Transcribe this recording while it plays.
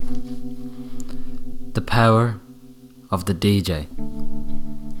power of the DJ.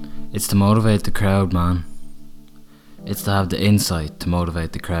 It's to motivate the crowd, man. It's to have the insight to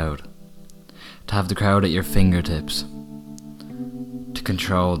motivate the crowd. To have the crowd at your fingertips. To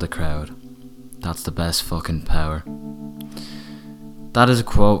control the crowd. That's the best fucking power. That is a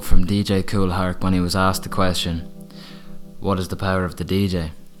quote from DJ Kool Herc when he was asked the question, what is the power of the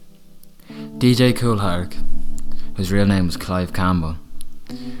DJ? DJ Kool Herc, whose real name was Clive Campbell,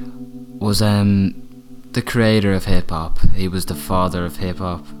 was the creator of hip-hop. He was the father of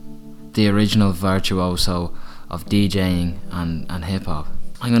hip-hop, the original virtuoso of DJing and hip-hop.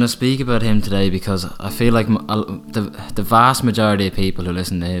 I'm going to speak about him today because I feel like the vast majority of people who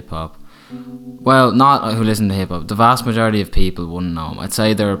listen to hip-hop, well, not who listen to hip-hop, the vast majority of people wouldn't know him. I'd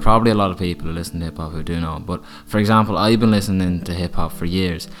say there are probably a lot of people who listen to hip-hop who do know him, but for example, I've been listening to hip-hop for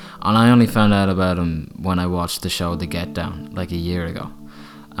years, and I only found out about him when I watched the show The Get Down, like a year ago.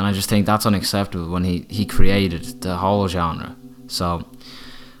 And I just think that's unacceptable when he created the whole genre. So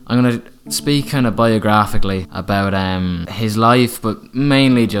I'm going to speak kind of biographically about his life, but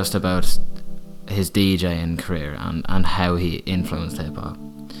mainly just about his DJing career and how he influenced hip-hop.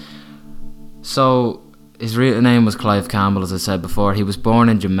 So his real name was Clive Campbell, as I said before. He was born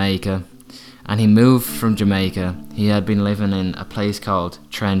in Jamaica, and he moved from Jamaica. He had been living in a place called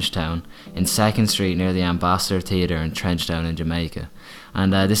Trenchtown in 2nd Street near the Ambassador Theatre in Trenchtown in Jamaica.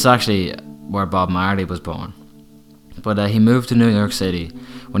 And this is actually where Bob Marley was born. But he moved to New York City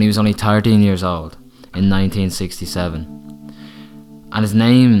when he was only 13 years old in 1967. And his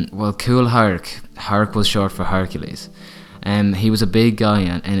name, well, Kool Herc, Herc was short for Hercules. He was a big guy,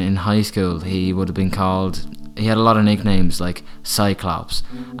 and in high school he would have been called, he had a lot of nicknames like Cyclops,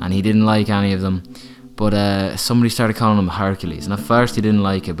 and he didn't like any of them, but somebody started calling him Hercules, and at first he didn't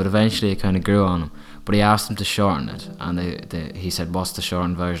like it, but eventually it kind of grew on him. But he asked them to shorten it, and he said, what's the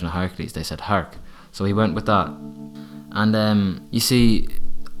shortened version of Hercules? They said Herc, so he went with that. And you see,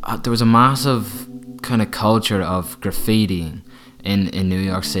 there was a massive kind of culture of graffitiing in New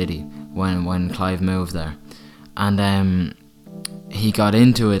York City when Clive moved there. And he got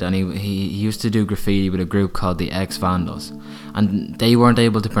into it, and he used to do graffiti with a group called the X-Vandals, and they weren't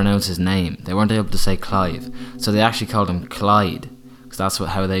able to pronounce his name. They weren't able to say Clive, so they actually called him Clyde, because that's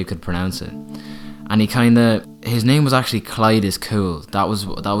how they could pronounce it. And his name was actually Clyde is Cool. That was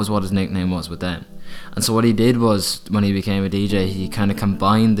what his nickname was with them. And so what he did was, when he became a DJ, he kind of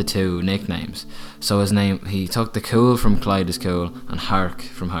combined the two nicknames. So he took the Cool from Clyde is Cool and Herc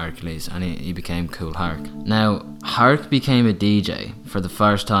from Hercules, and he became Kool Herc. Now, Herc became a DJ for the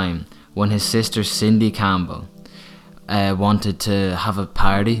first time when his sister Cindy Campbell wanted to have a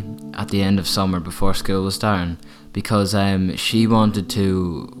party at the end of summer before school was starting, because she wanted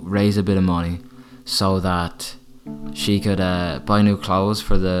to raise a bit of money so that she could buy new clothes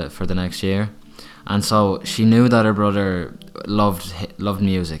for the next year. And so she knew that her brother loved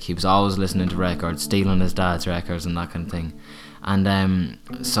music. He was always listening to records, stealing his dad's records and that kind of thing. And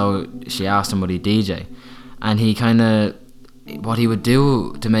so she asked him would he DJ. And what he would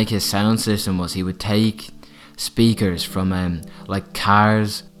do to make his sound system was he would take speakers from like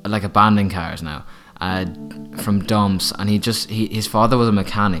cars, like abandoned cars now, from dumps, and his father was a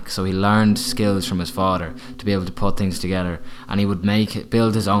mechanic, so he learned skills from his father to be able to put things together, and he would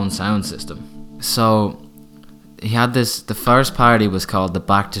build his own sound system. So he had the first party was called the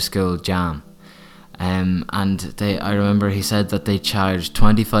Back to School Jam, and I remember he said that they charged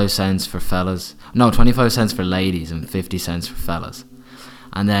 25 cents for fellas, no, 25 cents for ladies and 50 cents for fellas.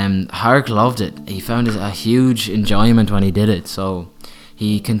 And then Herc loved it. He found it a huge enjoyment when he did it, so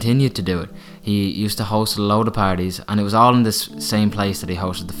he continued to do it. He used to host a load of parties, and it was all in this same place that he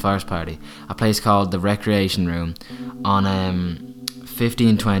hosted the first party, a place called the Recreation Room on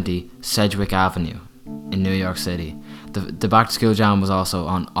 1520 Sedgwick Avenue in New York City. The Back to School Jam was also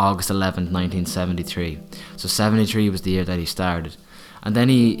on August 11th, 1973. So 73 was the year that he started. And then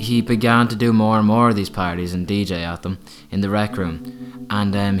he began to do more and more of these parties and DJ at them in the Rec Room.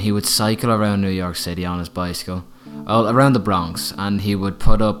 And he would cycle around New York City on his bicycle, around the Bronx, and he would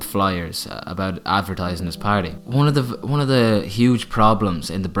put up flyers about advertising his party. One of the huge problems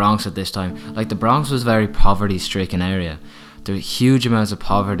in the Bronx at this time, like the Bronx was a very poverty-stricken area. There were huge amounts of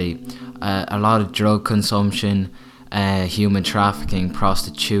poverty, a lot of drug consumption, human trafficking,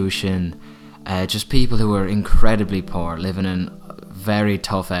 prostitution, just people who were incredibly poor, living in very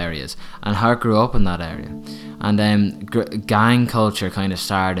tough areas. And Herc grew up in that area. And gang culture kind of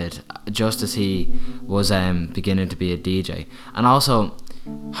started just as he was beginning to be a DJ. And also,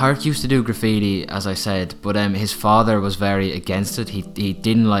 Herc used to do graffiti, as I said, but his father was very against it. He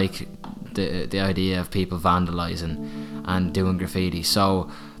didn't like the idea of people vandalizing and doing graffiti.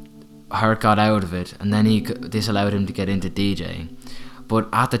 So Hurt got out of it, and then this allowed him to get into DJing. But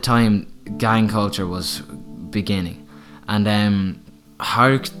at the time, gang culture was beginning, and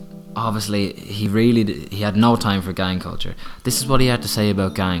Hurt, obviously, he had no time for gang culture. This is what he had to say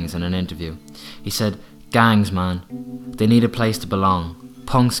about gangs in an interview. He said, "Gangs, man, they need a place to belong.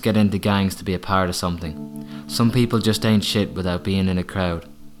 Punks get into gangs to be a part of something. Some people just ain't shit without being in a crowd."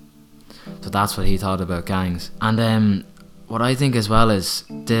 So that's what he thought about gangs. And what I think as well is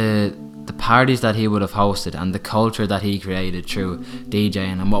the parties that he would have hosted and the culture that he created through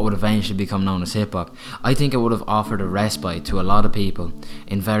DJing and what would eventually become known as hip hop. I think it would have offered a respite to a lot of people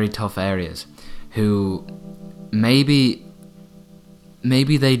in very tough areas who maybe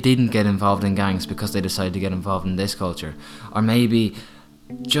they didn't get involved in gangs because they decided to get involved in this culture, or maybe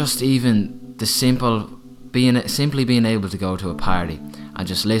just even the simply being able to go to a party and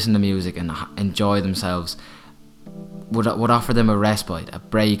just listen to music and enjoy themselves would offer them a respite, a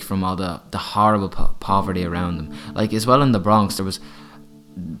break from all the horrible poverty around them. Like, as well, in the Bronx,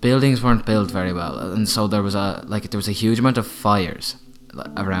 buildings weren't built very well, and so there was a huge amount of fires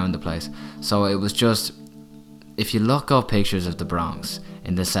around the place. So it was just, if you look up pictures of the Bronx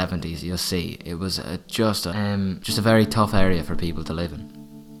in the 70s, you'll see it was just a very tough area for people to live in.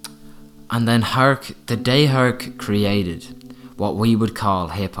 And then the day Herc created what we would call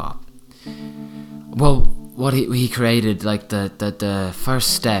hip hop, well, what he created, like the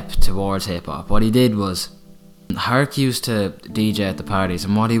first step towards hip hop, what he did was, Herc used to DJ at the parties,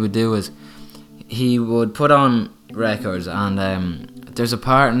 and what he would do is he would put on records, and there's a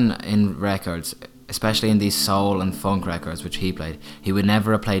part in records, especially in these soul and funk records which he played, he would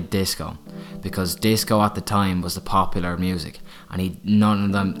never have played disco, because disco at the time was the popular music, and none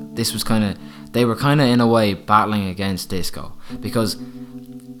of them, they were kind of in a way battling against disco, because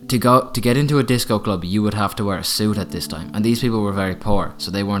to get into a disco club, you would have to wear a suit at this time, and these people were very poor, so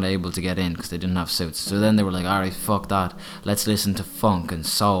they weren't able to get in because they didn't have suits. So then they were like, alright, fuck that, let's listen to funk and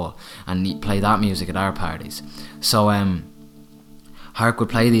soul and play that music at our parties. So Herc would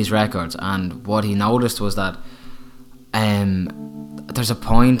play these records, and what he noticed was that there's a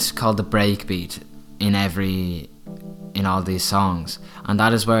point called the breakbeat in all these songs, and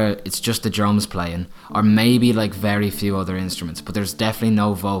that is where it's just the drums playing, or maybe like very few other instruments, but there's definitely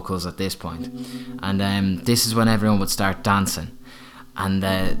no vocals at this point. And this is when everyone would start dancing, and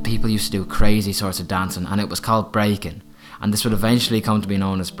people used to do crazy sorts of dancing, and it was called breaking, and this would eventually come to be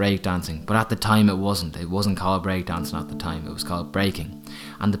known as breakdancing, but at the time it wasn't called breakdancing. At the time it was called breaking,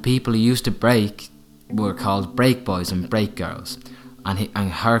 and the people who used to break were called break boys and break girls, and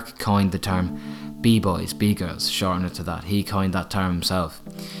Herc coined the term B-boys, B-girls, shorten it to that. He coined that term himself.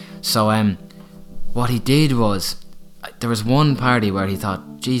 So what he did was, there was one party where he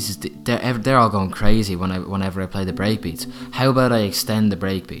thought, Jesus, they're all going crazy whenever I play the breakbeats. How about I extend the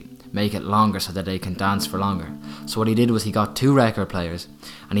breakbeat, make it longer so that they can dance for longer? So what he did was he got 2 record players,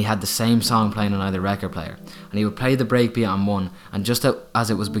 and he had the same song playing on either record player, and he would play the breakbeat on one, and just as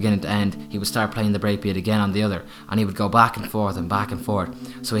it was beginning to end, he would start playing the breakbeat again on the other, and he would go back and forth and back and forth.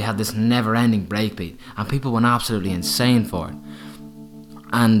 So he had this never-ending breakbeat, and people went absolutely insane for it.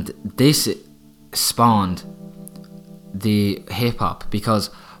 And this spawned the hip-hop, because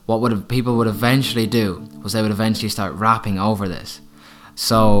what people would eventually do was they would eventually start rapping over this.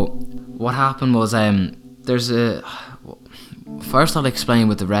 So what happened was, first I'll explain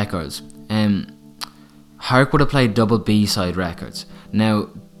with the records. Herc would have played double B-side records. Now,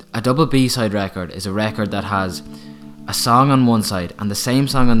 a double B-side record is a record that has a song on one side and the same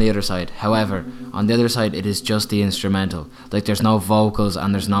song on the other side. However, on the other side it is just the instrumental. Like, there's no vocals,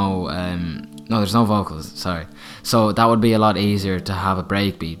 and there's no vocals, sorry. So that would be a lot easier to have a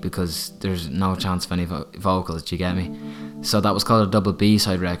breakbeat, because there's no chance of any vocals, do you get me? So that was called a double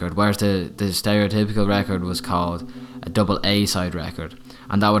B-side record, whereas the stereotypical record was called a double A-side record,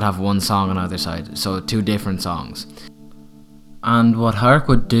 and that would have one song on either side, so 2 different songs. And what Herc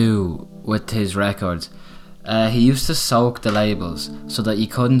would do with his records, he used to soak the labels so that you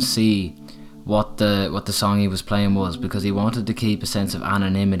couldn't see what the song he was playing was, because he wanted to keep a sense of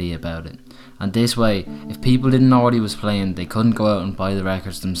anonymity about it. And this way, if people didn't know what he was playing, they couldn't go out and buy the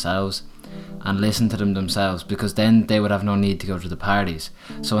records themselves and listen to them themselves, because then they would have no need to go to the parties.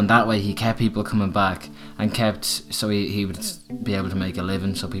 So in that way, he kept people coming back, and so he would be able to make a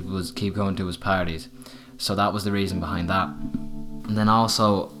living, so people would keep going to his parties. So that was the reason behind that. And then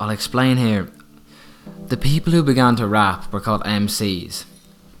also, I'll explain here, the people who began to rap were called MCs.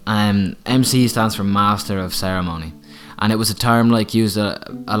 MC stands for Master of Ceremony, and it was a term like used a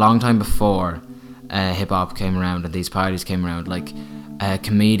long time before hip hop came around and these parties came around. Like,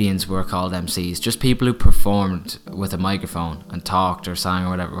 comedians were called MCs. Just people who performed with a microphone and talked or sang or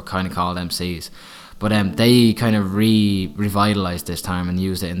whatever were kind of called MCs. But they kind of revitalized this term and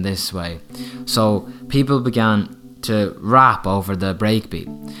used it in this way. So people began to rap over the breakbeat,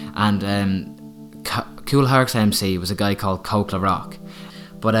 and Cool Herc's MC was a guy called Coke La Rock.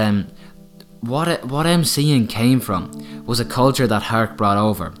 But what MCing came from was a culture that Herc brought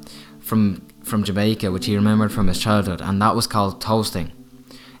over from Jamaica, which he remembered from his childhood, and that was called toasting.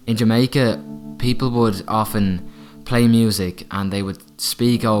 In Jamaica, people would often play music and they would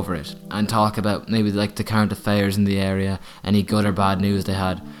speak over it and talk about maybe like the current affairs in the area, any good or bad news they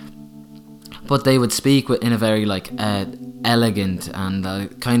had. But they would speak in a very like elegant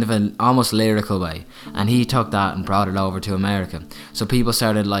and kind of an almost lyrical way. And he took that and brought it over to America. So people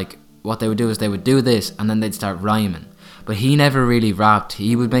started like, what they would do is they would do this and then they'd start rhyming. But he never really rapped.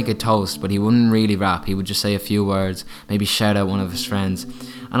 He would make a toast, but he wouldn't really rap. He would just say a few words, maybe shout out one of his friends.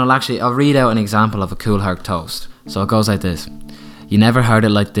 And I'll read out an example of a Cool Herc toast. So it goes like this. You never heard it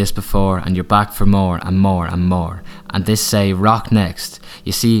like this before, and you're back for more and more and more. And this say, rock next.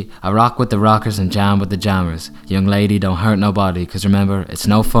 You see, I rock with the rockers and jam with the jammers. Young lady, don't hurt nobody, 'cause remember, it's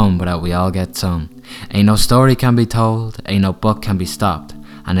no fun without we all get some. Ain't no story can be told, ain't no book can be stopped.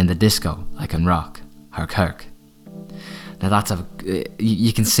 And in the disco, I can rock. Herc Herc. Now that's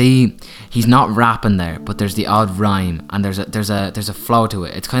you can see he's not rapping there, but there's the odd rhyme and there's a flow to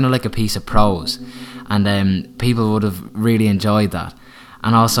it. It's kind of like a piece of prose, and people would have really enjoyed that.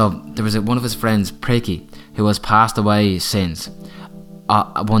 And also there was one of his friends, Pricky, who has passed away since.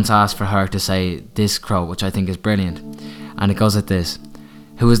 Once asked for her to say this quote, which I think is brilliant, and it goes like this: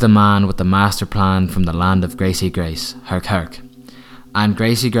 "Who is the man with the master plan from the land of Gracie Grace? Herc Herc." And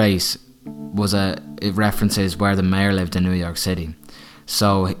Gracie Grace it references where the mayor lived in New York City.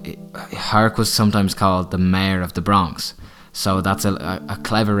 So Herc was sometimes called the mayor of the Bronx. So that's a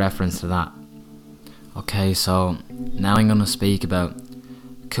clever reference to that. Okay, so now I'm going to speak about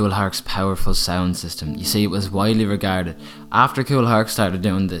Cool Herc's powerful sound system. You see, it was widely regarded. After Cool Herc started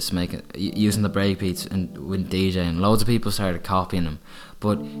doing this, using the breakbeats and with DJing, loads of people started copying him.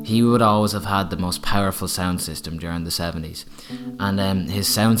 But he would always have had the most powerful sound system during the 70s. And his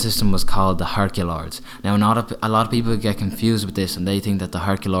sound system was called the Herculords. Now, a lot of people get confused with this and they think that the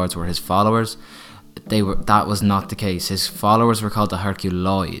Herculords were his followers. That was not the case. His followers were called the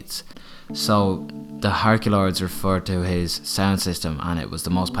Herculoids. So the Herculords referred to his sound system, and it was the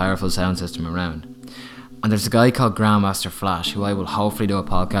most powerful sound system around. And there's a guy called Grandmaster Flash, who I will hopefully do a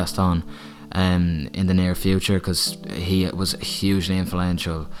podcast on in the near future, because he was hugely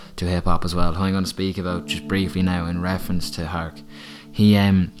influential to hip hop as well, who I'm going to speak about just briefly now in reference to Herc.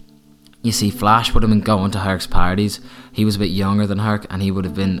 You see, Flash would have been going to Herc's parties. He was a bit younger than Herc, and he would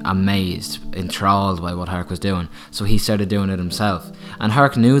have been amazed, enthralled by what Herc was doing. So he started doing it himself, and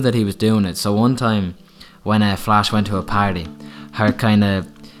Herc knew that he was doing it. So one time when Flash went to a party, Herc kind of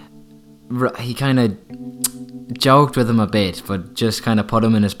joked with him a bit, but just kind of put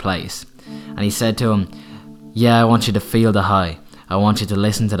him in his place. And he said to him, "Yeah, I want you to feel the high. I want you to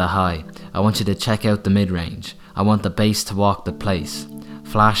listen to the high. I want you to check out the mid-range. I want the bass to walk the place.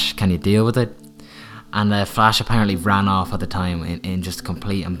 Flash, can you deal with it?" And Flash apparently ran off at the time in just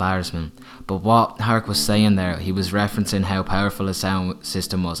complete embarrassment. But what Herc was saying there, he was referencing how powerful his sound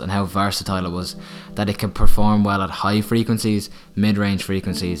system was and how versatile it was, that it could perform well at high frequencies, mid-range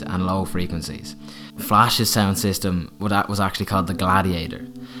frequencies and low frequencies. Flash's sound system was actually called the Gladiator.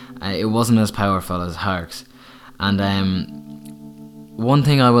 It wasn't as powerful as Herc's. And one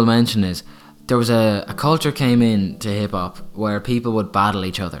thing I will mention is there was a culture came in to hip hop where people would battle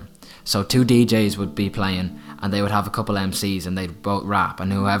each other. So two DJs would be playing and they would have a couple MCs and they'd both rap,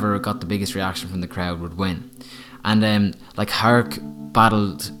 and whoever got the biggest reaction from the crowd would win. And like Herc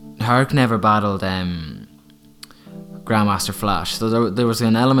never battled Grandmaster Flash, so there was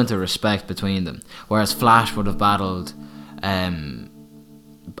an element of respect between them, whereas Flash would have battled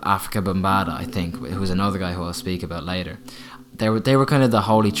Africa Bambaataa, I think, who was another guy who I'll speak about later. They were kind of the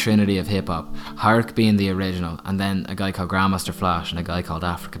holy trinity of hip hop, Herc being the original, and then a guy called Grandmaster Flash and a guy called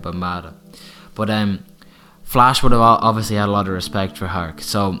Africa Bambaataa. But Flash would have obviously had a lot of respect for Herc,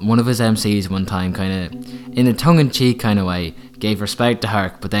 so one of his MCs one time, kind of in a tongue-in-cheek kind of way, gave respect to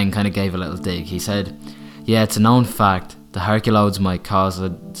Herc, but then kind of gave a little dig. He said, "Yeah, it's a known fact, the Herculoids might cause a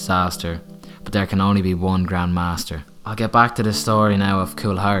disaster, but there can only be one Grandmaster." I'll get back to the story now of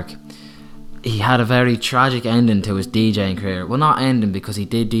Cool Herc. He had a very tragic ending to his DJing career. Well, not ending, because he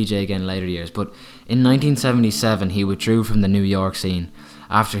did DJ again in later years, but in 1977 he withdrew from the New York scene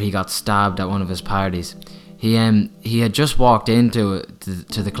after he got stabbed at one of his parties. He had just walked into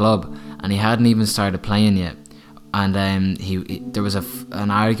the club and he hadn't even started playing yet and there was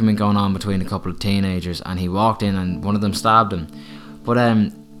an argument going on between a couple of teenagers, and he walked in and one of them stabbed him. But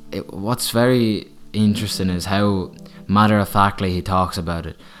what's very interesting is how matter-of-factly he talks about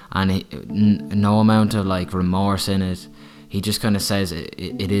it, and no amount of like remorse in it. He just kind of says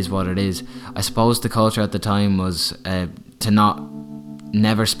it is what it is. I suppose the culture at the time was to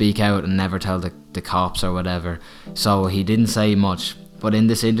never speak out and never tell the cops or whatever. So he didn't say much. But in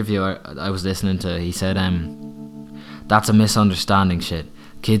this interview I was listening to, he said, "That's a misunderstanding shit.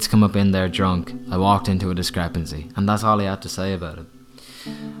 Kids come up in there drunk. I walked into a discrepancy." And that's all he had to say about it.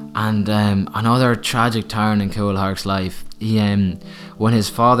 And another tragic turn in Kool Herc's life. When his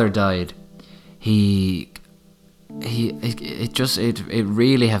father died, it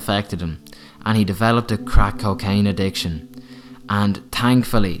really affected him, and he developed a crack cocaine addiction. And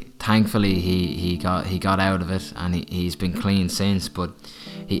thankfully he got out of it, and he's been clean since. But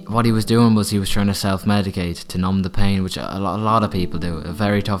what he was doing was he was trying to self-medicate to numb the pain, which a lot of people do, a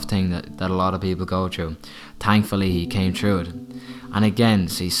very tough thing that a lot of people go through. Thankfully he came through it. And again,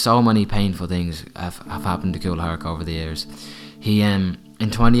 see, so many painful things have happened to Kool Herc over the years. He in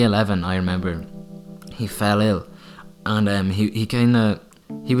 2011, I remember, he fell ill, and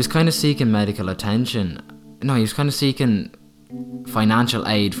he was kind of seeking medical attention. No, he was kind of seeking financial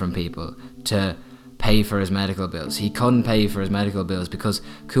aid from people to pay for his medical bills. He couldn't pay for his medical bills because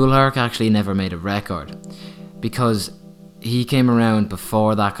Kool Herc actually never made a record, because he came around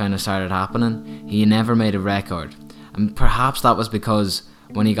before that kind of started happening. He never made a record, and perhaps that was because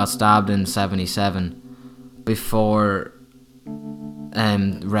when he got stabbed in 1977, before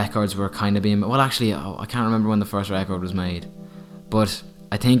records were kind of being... Well, actually, I can't remember when the first record was made, but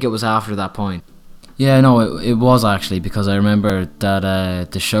I think it was after that point. Yeah, no, it was actually, because I remember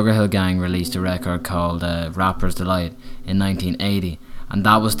that the Sugar Hill Gang released a record called Rapper's Delight in 1980, and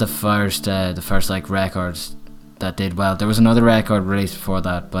that was the first like records that did well. There was another record released before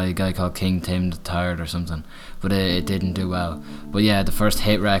that by a guy called King Tim the Third or something, but it didn't do well. But yeah, the first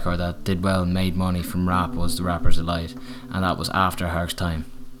hit record that did well and made money from rap was the Rapper's Delight, and that was after Herc's time.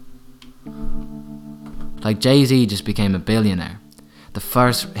 Like, Jay-Z just became a billionaire, the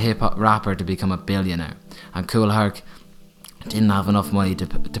first hip-hop rapper to become a billionaire, and Kool Herc didn't have enough money to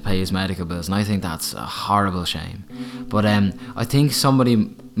pay his medical bills, and I think that's a horrible shame. But I think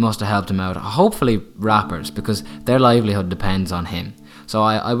somebody must have helped him out, hopefully rappers, because their livelihood depends on him. So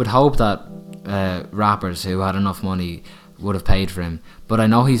I would hope that rappers who had enough money would have paid for him. But I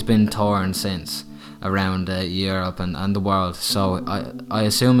know he's been touring since around Europe and the world, so I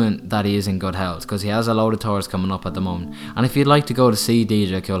assume that he is in good health, because he has a load of tours coming up at the moment. And if you'd like to go to see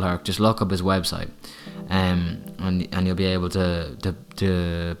DJ Kool Herc, just look up his website, and you'll be able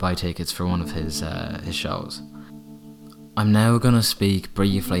to buy tickets for one of his shows. I'm now going to speak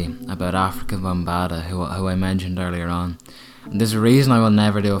briefly about Afrika Bambaataa, who I mentioned earlier on. And there's a reason I will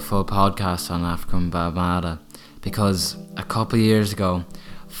never do a full podcast on Afrika Bambaataa, because a couple of years ago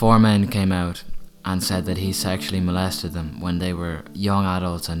 4 men came out and said that he sexually molested them when they were young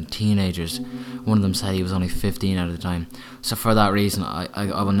adults and teenagers. One of them said he was only 15 at the time. So for that reason,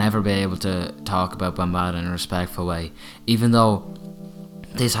 I will never be able to talk about Bambaataa in a respectful way, even though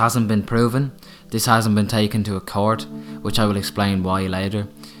this hasn't been proven, this hasn't been taken to a court, which I will explain why later.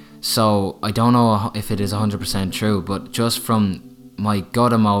 So I don't know if it is 100% true, but just from my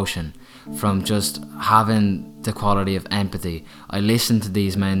gut emotion, from just having the quality of empathy, I listened to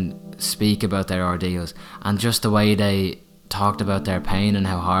these men speak about their ordeals, and just the way they talked about their pain and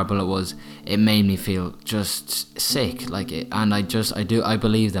how horrible it was, it made me feel just sick. I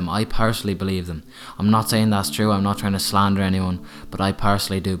believe them. I personally believe them. I'm not saying that's true, I'm not trying to slander anyone, but I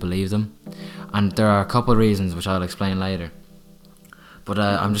personally do believe them. And there are a couple of reasons which I'll explain later. But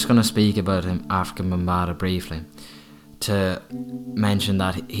I'm just going to speak about Afrika Bambaataa briefly, to mention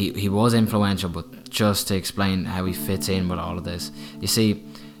that he was influential, but just to explain how he fits in with all of this. You see,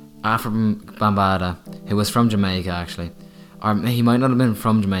 Afrika Bambaataa, who was from Jamaica actually, or he might not have been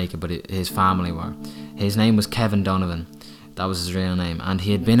from Jamaica, but his family were. His name was Kevin Donovan, that was his real name, and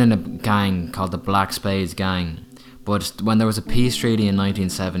he had been in a gang called the Black Spades Gang. But when there was a peace treaty in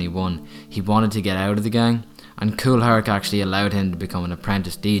 1971, he wanted to get out of the gang, and Kool Herc actually allowed him to become an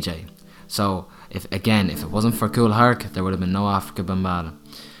apprentice DJ. So if it wasn't for Kool Herc, there would have been no Afrika Bambaataa.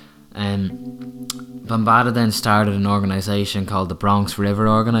 Bambaataa then started an organisation called the Bronx River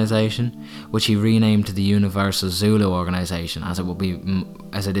Organisation, which he renamed to the Universal Zulu Organisation, as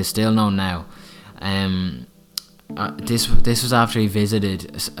it is still known now. This was after he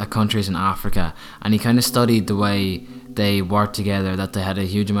visited countries in Africa, and he kind of studied the way they worked together, that they had a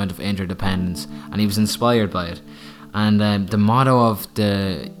huge amount of interdependence, and he was inspired by it. And the motto of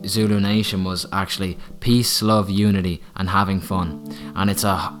the Zulu Nation was actually peace, love, unity, and having fun. And it's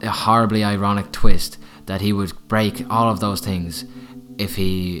a horribly ironic twist that he would break all of those things if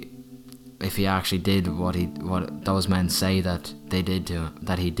he actually did what those men say that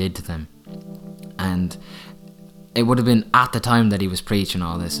he did to them. And it would have been at the time that he was preaching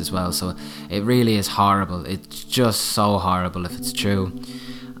all this as well. So it really is horrible. It's just so horrible if it's true.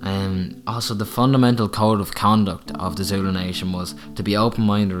 Also, the fundamental code of conduct of the Zulu Nation was to be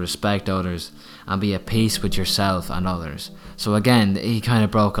open-minded, respect others, and be at peace with yourself and others. So again, he kind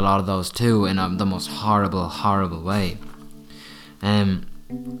of broke a lot of those too in the most horrible way.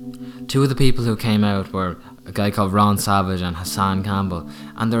 Two of the people who came out were a guy called Ron Savage and Hassan Campbell,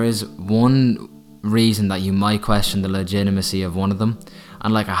 and there is one reason that you might question the legitimacy of one of them,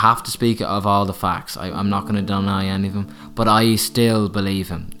 and I have to speak of all the facts. I'm not going to deny any of them, but I still believe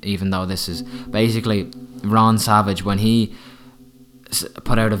him, even though this is basically Ron Savage, when he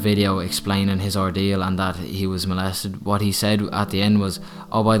put out a video explaining his ordeal and that he was molested, what he said at the end was,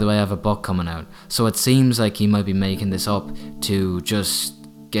 oh, by the way, I have a book coming out. So it seems like he might be making this up to just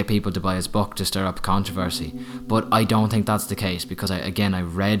get people to buy his book to stir up controversy, but I don't think that's the case, because I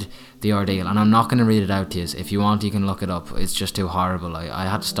read the ordeal, and I'm not going to read it out to you. If you want, you can look it up. It's just too horrible. I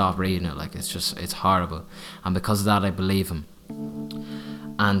had to stop reading it. It's horrible, and because of that I believe him.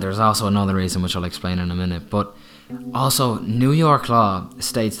 And there's also another reason which I'll explain in a minute, but also New York law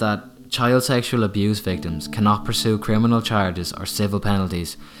states that child sexual abuse victims cannot pursue criminal charges or civil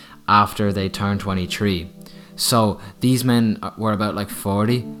penalties after they turn 23. So these men were about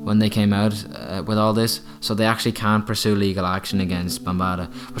 40 when they came out with all this, so they actually can't pursue legal action against Bambaataa,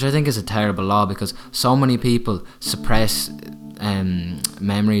 which I think is a terrible law, because so many people suppress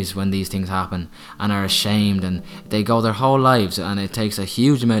memories when these things happen and are ashamed, and they go their whole lives, and it takes a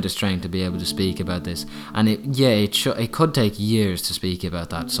huge amount of strength to be able to speak about this, and it could take years to speak about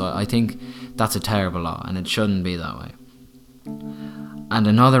that. So I think that's a terrible law, and it shouldn't be that way. And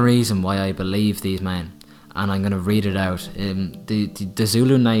another reason why I believe these men, and I'm going to read it out. The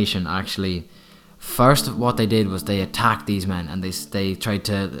Zulu Nation actually, first what they did was they attacked these men, and they tried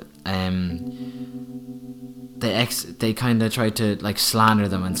to they kind of tried to slander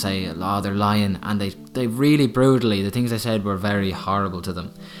them and say, oh, they're lying, and they really brutally, the things they said were very horrible to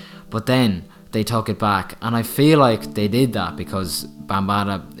them. But then they took it back, and I feel like they did that because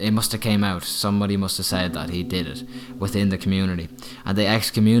Bambaataa, it must have came out, somebody must have said that he did it within the community, and they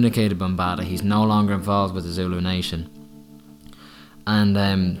excommunicated Bambaataa. He's no longer involved with the Zulu Nation, and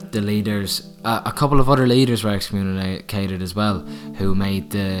the leaders, a couple of other leaders were excommunicated as well, who made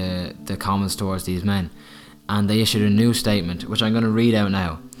the comments towards these men, and they issued a new statement which I'm going to read out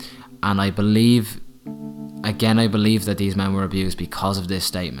now. And I believe that these men were abused because of this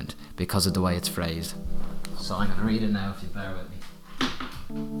statement, because of the way it's phrased. So I'm going to read it now, if you bear with me.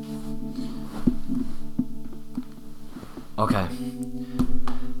 Okay.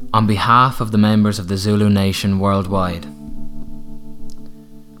 On behalf of the members of the Zulu Nation worldwide,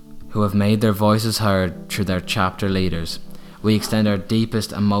 who have made their voices heard through their chapter leaders, we extend our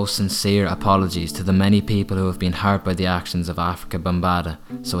deepest and most sincere apologies to the many people who have been hurt by the actions of Afrika Bambaataa,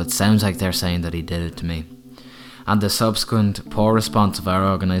 so it sounds like they're saying that he did it to me, and the subsequent poor response of our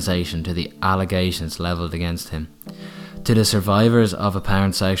organisation to the allegations levelled against him. To the survivors of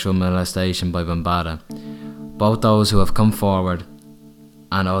apparent sexual molestation by Bambaataa, both those who have come forward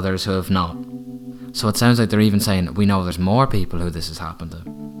and others who have not. So it sounds like they're even saying, we know there's more people who this has happened to.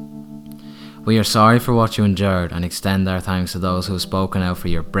 We are sorry for what you endured and extend our thanks to those who have spoken out for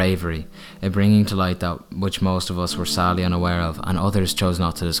your bravery in bringing to light that which most of us were sadly unaware of and others chose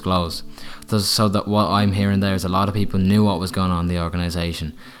not to disclose. So that what I'm hearing there is a lot of people knew what was going on in the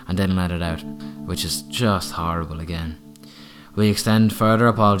organisation and didn't let it out, which is just horrible again. We extend further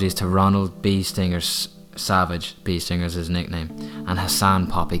apologies to Ronald B. Stingers Savage, B. Stingers is his nickname, and Hassan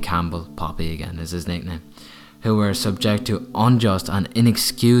Poppy Campbell, Poppy again is his nickname, who were subject to unjust and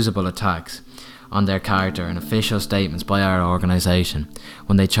inexcusable attacks on their character in official statements by our organisation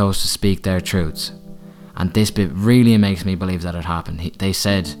when they chose to speak their truths. And this bit really makes me believe that it happened. They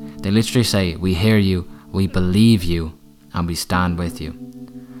literally say, we hear you, we believe you, and we stand with you.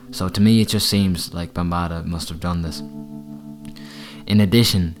 So to me it just seems like Bambaataa must have done this. In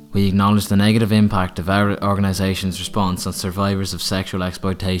addition, we acknowledge the negative impact of our organisation's response on survivors of sexual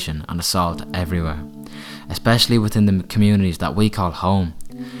exploitation and assault everywhere, especially within the communities that we call home.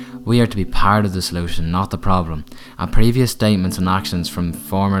 We are to be part of the solution, not the problem, and previous statements and actions from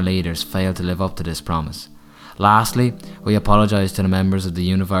former leaders failed to live up to this promise. Lastly, we apologise to the members of the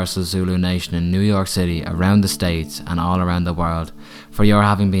Universal Zulu Nation in New York City, around the States and all around the world for your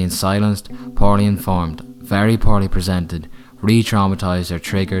having been silenced, poorly informed, very poorly presented, re-traumatized or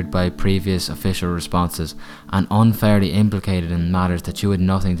triggered by previous official responses, and unfairly implicated in matters that you had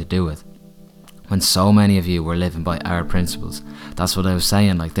nothing to do with, when so many of you were living by our principles. That's what I was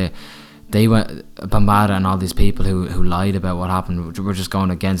saying. Like they went, Bambaataa and all these people who lied about what happened were just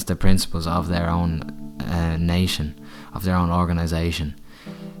going against the principles of their own nation, of their own organisation.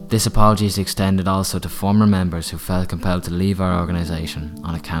 This apology is extended also to former members who felt compelled to leave our organisation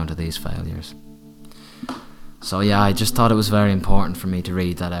on account of these failures. So yeah, I just thought it was very important for me to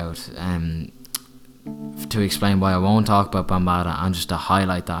read that out, to explain why I won't talk about Bambaataa, and just to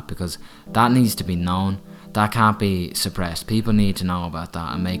highlight that, because that needs to be known. That can't be suppressed. People need to know about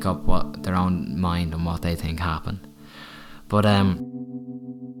that and make up what their own mind and what they think happened. But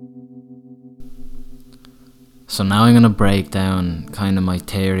so now I'm going to break down kind of my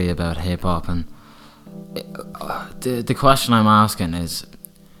theory about hip-hop, and the question I'm asking is,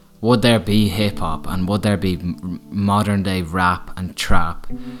 would there be hip-hop and would there be modern day rap and trap?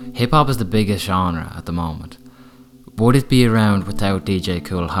 Hip-hop is the biggest genre at the moment. Would it be around without DJ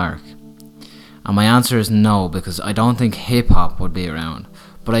Kool Herc? And my answer is no, because I don't think hip-hop would be around,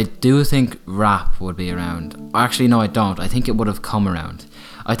 but I do think rap would be around. Actually no, I don't. I think it would have come around.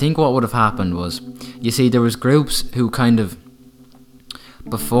 I think what would have happened was, you see, there was groups who kind of,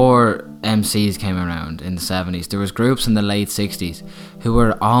 before MCs came around in the 70s, there was groups in the late 60s who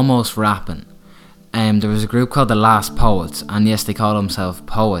were almost rapping. There was a group called The Last Poets, and yes, they called themselves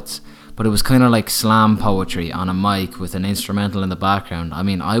poets, but it was kind of like slam poetry on a mic with an instrumental in the background. I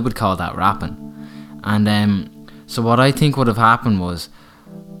mean, I would call that rapping. And so what I think would have happened was,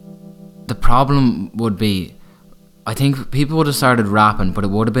 the problem would be, I think people would have started rapping, but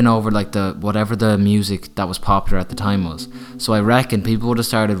it would have been over like whatever the music that was popular at the time was. So I reckon people would have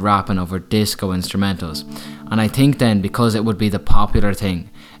started rapping over disco instrumentals, and I think then, because it would be the popular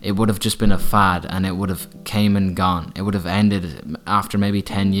thing, it would have just been a fad, and it would have came and gone. It would have ended after maybe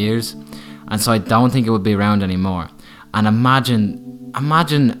 10 years, and so I don't think it would be around anymore. And imagine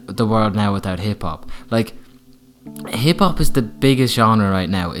the world now without hip hop. Like, hip hop is the biggest genre right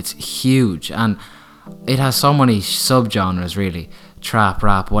now. It's huge, and it has so many subgenres, really. Trap,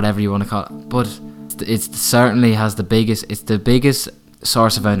 rap, whatever you want to call it. But it certainly has the biggest, it's the biggest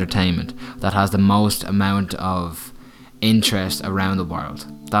source of entertainment that has the most amount of interest around the world.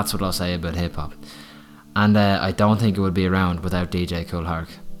 That's what I'll say about hip hop. And I don't think it would be around without DJ Kool Herc.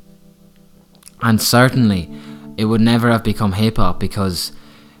 And certainly, it would never have become hip hop, because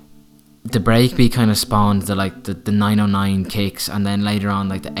the breakbeat kind of spawned the 909 kicks, and then later on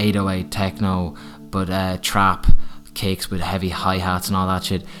like the 808 techno, but trap kicks with heavy hi-hats and all that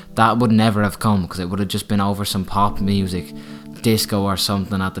shit. That would never have come, because it would have just been over some pop music, disco or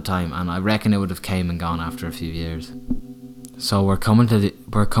something at the time, and I reckon it would have came and gone after a few years. So we're coming to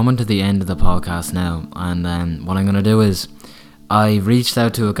the end of the podcast now, and what I'm going to do is, I reached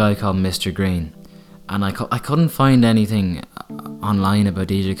out to a guy called Mr. Green, and I couldn't find anything online about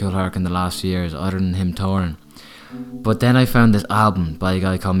DJ Kool Herc in the last few years other than him touring. But then I found this album by a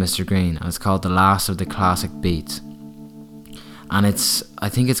guy called Mr. Green, and it's called The Last of the Classic Beats. And I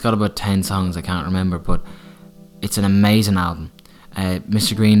think it's got about 10 songs, I can't remember, but it's an amazing album.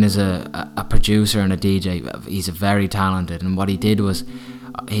 Mr. Green is a producer and a DJ. He's very talented, and what he did was,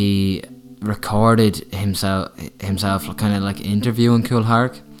 he recorded himself kind of like interviewing Kool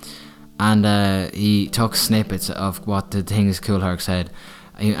Herc, and he took snippets of what the things Kool Herc said,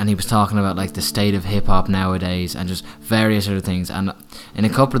 and he was talking about like the state of hip hop nowadays and just various other things. And in a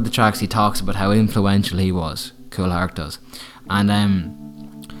couple of the tracks he talks about how influential he was, Kool Herc does. And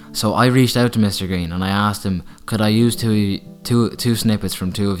so I reached out to Mr. Green and I asked him, could I use two snippets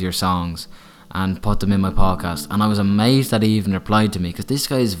from two of your songs and put them in my podcast? And I was amazed that he even replied to me, because this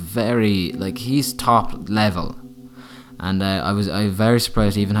guy is very, like, he's top level. And I was very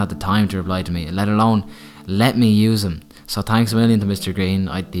surprised he even had the time to reply to me, let alone let me use him. So thanks a million to Mr. Green.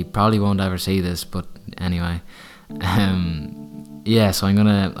 He probably won't ever see this, but anyway. Yeah, so I'm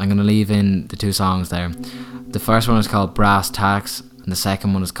gonna leave in the two songs there. The first one is called Brass Tacks, and the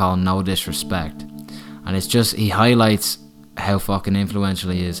second one is called No Disrespect. And it's just, he highlights how fucking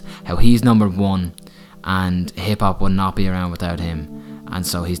influential he is, how he's number one, and hip hop would not be around without him. And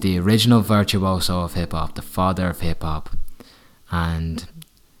so he's the original virtuoso of hip hop, the father of hip hop. And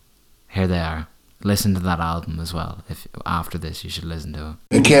here they are. Listen to that album as well. If after this you should listen to it.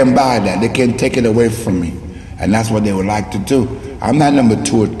 They can't buy that. They can't take it away from me. And that's what they would like to do. I'm not number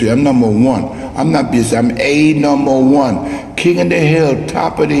 2 or 3. I'm number 1. I'm not busy. I'm number 1. King of the hill,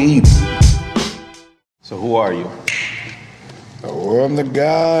 top of the heap. So who are you? Well, I'm the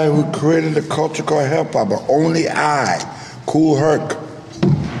guy who created the culture called hip hop, but only I, Kool Herc.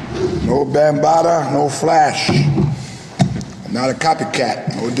 No Bambaataa, no Flash. I'm not a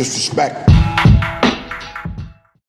copycat, no disrespect.